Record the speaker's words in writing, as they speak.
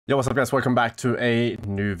Yo, what's up guys, welcome back to a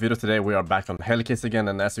new video. Today we are back on Hellcase again,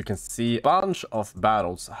 and as you can see, a bunch of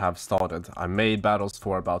battles have started. I made battles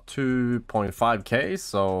for about 2.5k,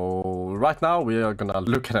 so right now we are gonna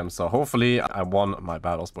look at them. So hopefully I won my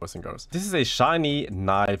battles, boys and girls. This is a shiny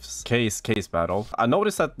knives case battle. I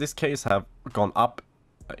noticed that this case have gone up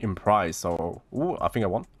in price, so ooh, I think I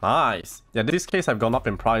won. Nice. Yeah, this case have gone up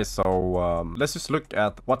in price, so let's just look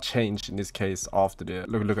at what changed in this case after the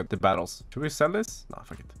look at the battles. Should we sell this? Nah,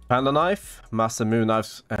 fuck it. Panda knife, Masamu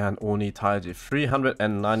knives, and Oni Taiji.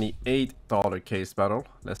 $398 case battle.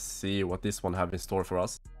 Let's see what this one have in store for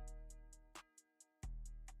us.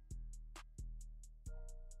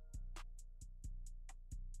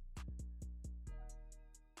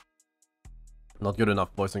 Not good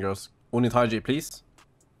enough, boys and girls. Oni Taiji, please.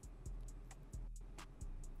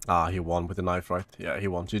 Ah, he won with the knife, right? Yeah, he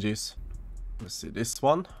won. GG's. Let's see this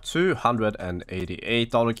one.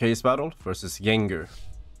 $288 case battle versus Yengu.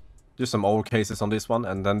 Just some old cases on this one,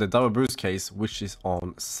 and then the double boost case, which is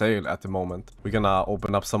on sale at the moment. We're gonna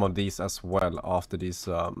open up some of these as well after these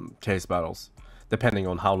case battles, depending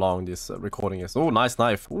on how long this recording is. Oh, nice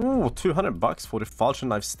knife. Ooh, $200 for the Falchion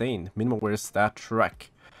knife stain. Minimum wear stat track.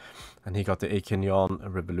 And he got the AK Neon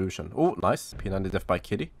Revolution. Oh, nice. P90 Death by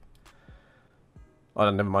Kitty. Oh,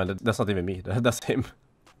 never mind. That's not even me. That's him.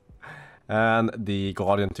 And the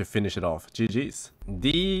Guardian to finish it off. GG's.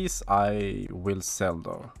 These I will sell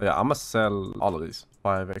though. Yeah, I'm gonna sell all of these.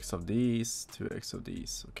 5x of these, 2x of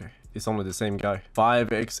these. Okay, it's only the same guy.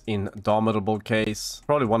 5x Indomitable case.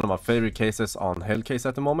 Probably one of my favorite cases on Hellcase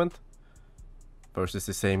at the moment. Versus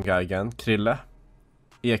the same guy again. Krille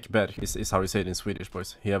Ekberg is how you say it in Swedish,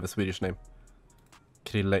 boys. He have a Swedish name.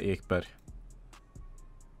 Krille Ekberg.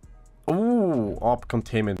 Ooh, Op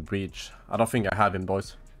Containment Breach. I don't think I have him,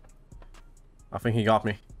 boys. I think he got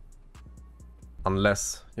me.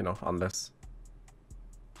 Unless, you know, unless.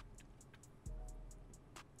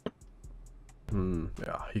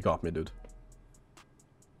 Yeah, he got me, dude.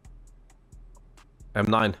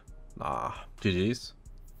 M9. Nah, GG's.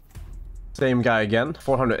 Same guy again.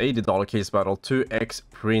 $480 case battle. 2x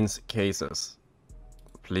Prince cases.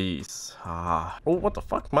 Please. Ah. Oh, what the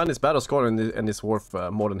fuck? Mine is battle score and it's worth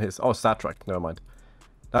more than his. Oh, stat track. Never mind.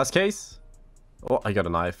 Last case. Oh, I got a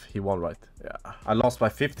knife. He won, right? Yeah. I lost by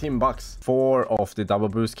 $15. 4 of the double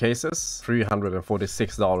boost cases.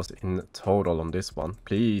 $346 in total on this one.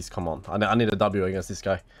 Please, come on. I need a W against this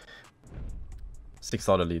guy.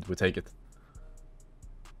 $6 lead. We take it.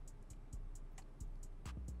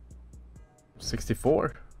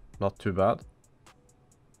 64. Not too bad.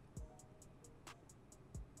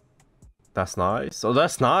 That's nice. Oh,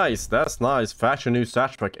 that's nice. That's nice. Fashion new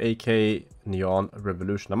stat track, AK Neon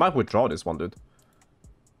Revolution. I might withdraw this one, dude.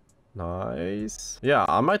 Nice. Yeah,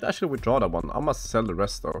 I might actually withdraw that one. I must sell the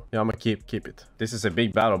rest though. Yeah, I'm gonna keep it. This is a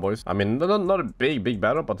big battle, boys. I mean, not a big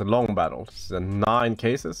battle, but a long battle. This is 9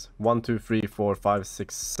 cases. 1, 2, 3, 4, 5,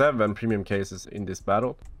 6, 7 premium cases in this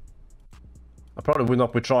battle. I probably will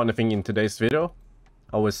not withdraw anything in today's video.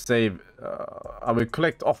 I will save, I will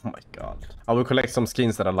collect, oh my god. I will collect some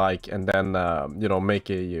skins that I like and then, you know, make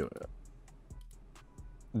a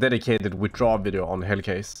dedicated withdraw video on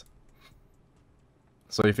Hellcase.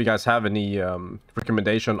 So if you guys have any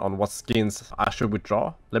recommendation on what skins I should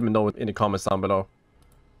withdraw, let me know in the comments down below.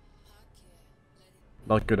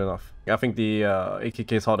 Not good enough. I think the AK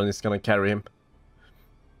case Harden is gonna carry him.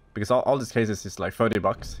 Because all these cases is like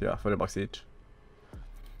 $30. Yeah, $30 each.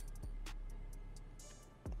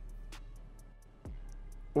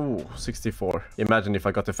 Ooh, 64. Imagine if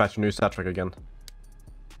I got the fashion new stat track again.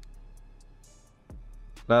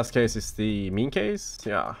 Last case is the mean case.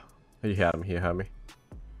 Yeah, he had me.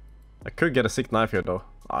 I could get a sick knife here though.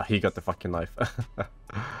 Ah, he got the fucking knife.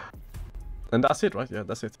 And that's it, right? Yeah,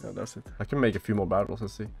 that's it. Yeah, that's it. I can make a few more battles.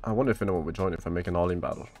 Let's see. I wonder if anyone will join if I make an all-in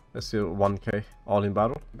battle. Let's see, 1k all-in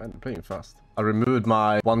battle. Man, playing fast. I removed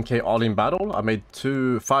my 1k all-in battle. I made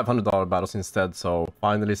 2 $500 battles instead. So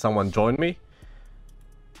finally someone joined me.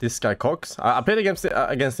 This guy Cox. I played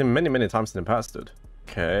against him many times in the past, dude.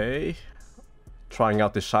 Okay. Trying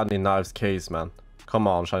out the shiny knives case, man. Come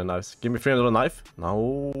on, shiny knives. Give me $300 knife.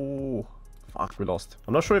 No. Fuck, we lost.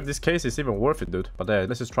 I'm not sure if this case is even worth it, dude. But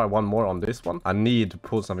let's just try one more on this one. I need to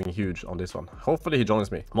pull something huge on this one. Hopefully he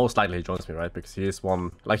joins me. Most likely he joins me, right? Because he is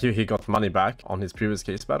one... Like he got money back on his previous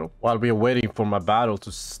case battle. While we are waiting for my battle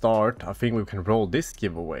to start, I think we can roll this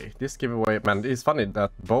giveaway. This giveaway... Man, it's funny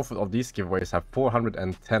that both of these giveaways have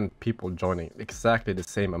 410 people joining. Exactly the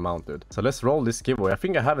same amount, dude. So let's roll this giveaway. I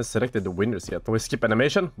think I haven't selected the winners yet. We skip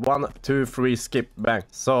animation. 1, 2, 3, skip. Bang.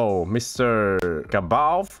 So, Mr.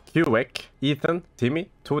 Gabav, Qek, Ethan, Timmy,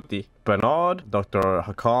 Tutti, Bernard, Dr.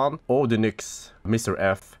 Hakan, Odinix, Mr.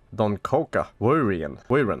 F, Don Coca,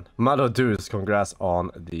 Weiren. Mother dudes, congrats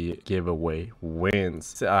on the giveaway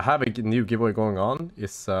wins. So I have a new giveaway going on.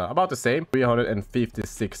 It's about the same,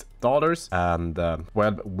 $356, and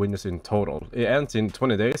 12 winners in total. It ends in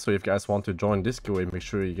 20 days, so if you guys want to join this giveaway, make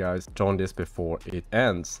sure you guys join this before it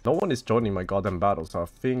ends. No one is joining my goddamn battle, so I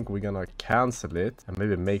think we're gonna cancel it and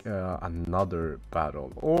maybe make another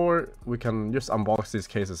battle, or we can just unbox these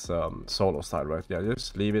cases solo style, right? Yeah,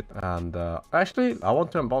 just leave it. And actually, I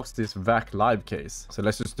want to unbox this VAC live case, so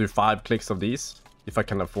let's just do 5 clicks of these if I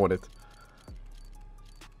can afford it.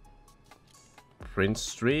 Print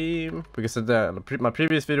stream, because my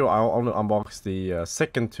previous video I only unboxed the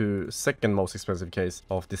second most expensive case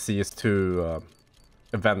of the CS2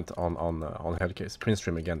 event on Hellcase. Print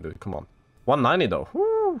stream again, dude. Come on, 190 though.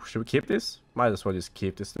 Woo, should we keep this? Might as well just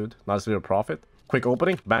keep this, dude. Nice little profit. Quick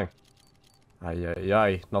opening, bang.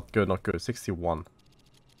 Ay, not good, not good. 61.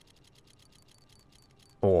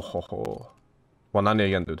 Oh ho ho.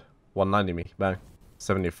 190 again, dude. 190 me, bang.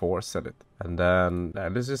 74, sell it. And then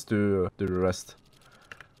let's just do the rest.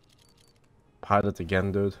 Pilot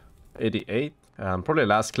again, dude. 88. Probably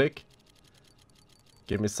last click.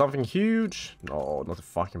 Give me something huge. No, not a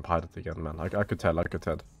fucking pilot again, man. I could tell,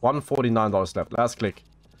 $149 left. Last click.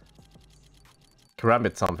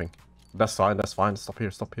 Karambit something. That's fine, that's fine. Stop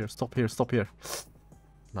here.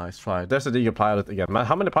 Nice try. There's a Deagle pilot again, man.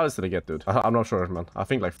 How many pilots did I get, dude? I'm not sure, man. I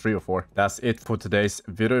think like 3 or 4. That's it for today's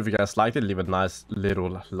video. If you guys liked it, leave a nice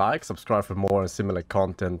little like. Subscribe for more similar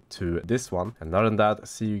content to this one. And other than that,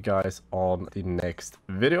 see you guys on the next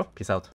video. Peace out.